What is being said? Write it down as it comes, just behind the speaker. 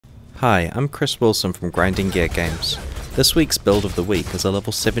Hi, I'm Chris Wilson from Grinding Gear Games. This week's build of the week is a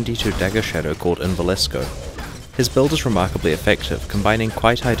level 72 dagger shadow called Invalesco. His build is remarkably effective, combining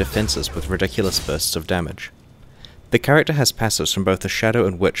quite high defenses with ridiculous bursts of damage. The character has passives from both the shadow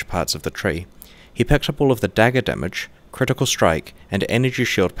and witch parts of the tree. He picked up all of the dagger damage, critical strike, and energy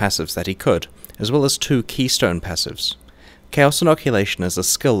shield passives that he could, as well as 2 keystone passives. Chaos Inoculation is a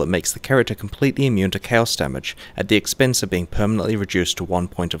skill that makes the character completely immune to chaos damage at the expense of being permanently reduced to 1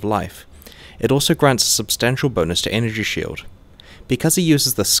 point of life. It also grants a substantial bonus to energy shield. Because he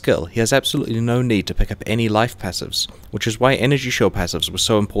uses this skill, he has absolutely no need to pick up any life passives, which is why energy shield passives were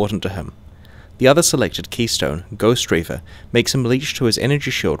so important to him. The other selected keystone, Ghost Reaver, makes him leech to his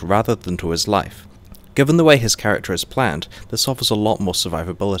energy shield rather than to his life. Given the way his character is planned, this offers a lot more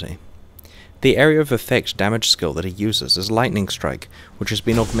survivability. The area of effect damage skill that he uses is Lightning Strike, which has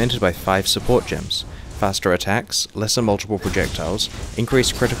been augmented by 5 support gems: faster attacks, lesser multiple projectiles,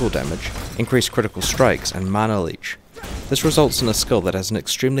 increased critical damage, increased critical strikes, and mana leech. This results in a skill that has an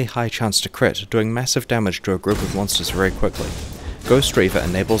extremely high chance to crit, doing massive damage to a group of monsters very quickly. Ghost Reaver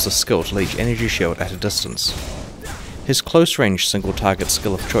enables the skill to leech energy shield at a distance. His close range single target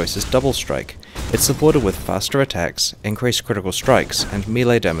skill of choice is Double Strike. It's supported with faster attacks, increased critical strikes, and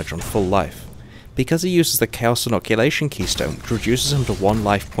melee damage on full life. Because he uses the Chaos Inoculation keystone, which reduces him to 1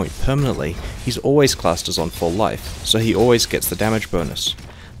 life point permanently, he's always classed as on full life, so he always gets the damage bonus.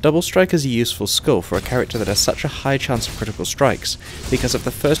 Double Strike is a useful skill for a character that has such a high chance of critical strikes, because if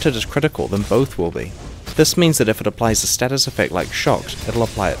the first hit is critical, then both will be. This means that if it applies a status effect like Shocked, it'll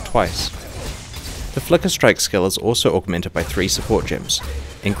apply it twice. The Flicker Strike skill is also augmented by 3 support gems: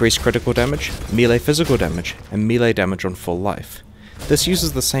 increased critical damage, melee physical damage, and melee damage on full life. This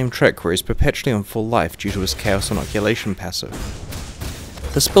uses the same trick where he's perpetually on full life due to his Chaos Inoculation passive.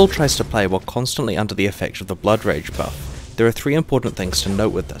 This build tries to play while constantly under the effect of the Blood Rage buff. There are 3 important things to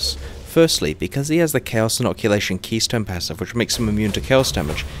note with this. Firstly, because he has the Chaos Inoculation keystone passive which makes him immune to chaos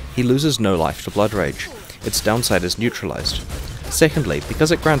damage, he loses no life to Blood Rage. Its downside is neutralized. Secondly,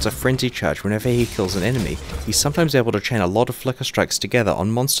 because it grants a frenzy charge whenever he kills an enemy, he's sometimes able to chain a lot of flicker strikes together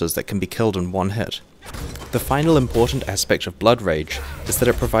on monsters that can be killed in 1 hit. The final important aspect of Blood Rage is that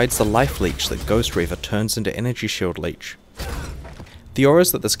it provides the life leech that Ghost Reaver turns into energy shield leech. The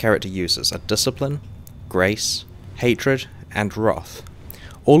auras that this character uses are Discipline, Grace, Hatred, and Wrath.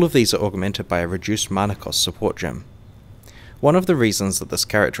 All of these are augmented by a reduced mana cost support gem. One of the reasons that this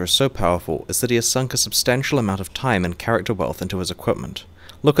character is so powerful is that he has sunk a substantial amount of time and character wealth into his equipment.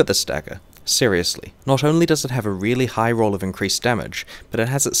 Look at this dagger. Seriously, not only does it have a really high roll of increased damage, but it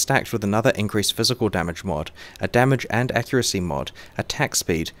has it stacked with another increased physical damage mod, a damage and accuracy mod, attack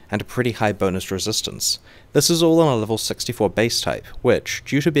speed, and a pretty high bonus resistance. This is all on a level 64 base type, which,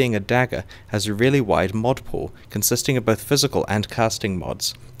 due to being a dagger, has a really wide mod pool, consisting of both physical and casting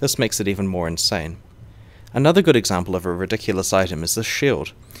mods. This makes it even more insane. Another good example of a ridiculous item is this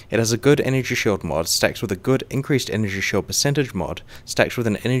shield. It has a good energy shield mod stacked with a good increased energy shield percentage mod, stacked with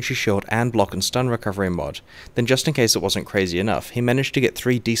an energy shield and block and stun recovery mod. Then just in case it wasn't crazy enough, he managed to get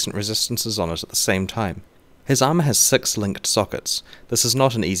 3 decent resistances on it at the same time. His armor has 6 linked sockets. This is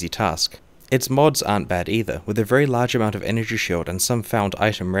not an easy task. Its mods aren't bad either, with a very large amount of energy shield and some found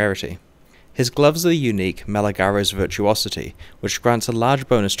item rarity. His gloves are the unique Malagaro's Virtuosity, which grants a large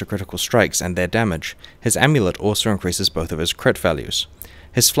bonus to critical strikes and their damage. His amulet also increases both of his crit values.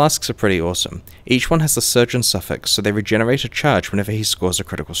 His flasks are pretty awesome. Each one has the Surgeon suffix, so they regenerate a charge whenever he scores a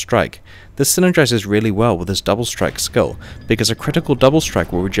critical strike. This synergizes really well with his Double Strike skill, because a critical double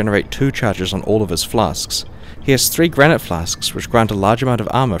strike will regenerate 2 charges on all of his flasks. He has 3 granite flasks, which grant a large amount of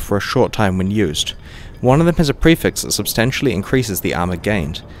armor for a short time when used. One of them has a prefix that substantially increases the armor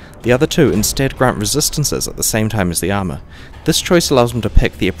gained. The other 2 instead grant resistances at the same time as the armor. This choice allows him to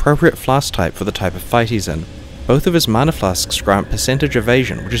pick the appropriate flask type for the type of fight he's in. Both of his mana flasks grant percentage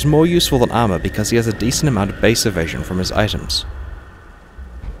evasion, which is more useful than armor because he has a decent amount of base evasion from his items.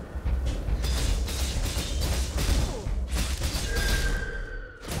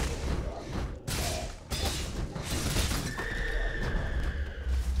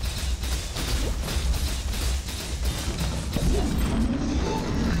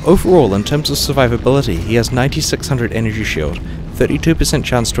 Overall, in terms of survivability, he has 9600 energy shield, 32%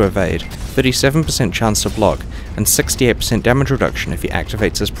 chance to evade, 37% chance to block, and 68% damage reduction if he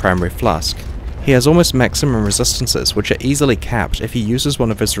activates his primary flask. He has almost maximum resistances, which are easily capped if he uses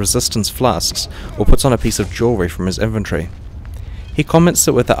one of his resistance flasks, or puts on a piece of jewelry from his inventory. He comments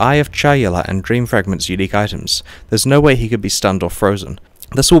that with the Eye of Chayula and Dream Fragment's unique items, there's no way he could be stunned or frozen.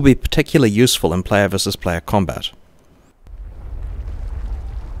 This will be particularly useful in player versus player combat.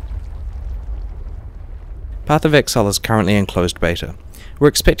 Path of Exile is currently in closed beta. We're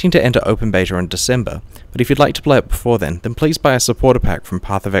expecting to enter open beta in December, but if you'd like to play it before then please buy a supporter pack from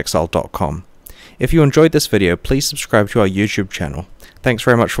pathofexile.com. If you enjoyed this video, please subscribe to our YouTube channel. Thanks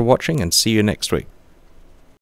very much for watching and see you next week.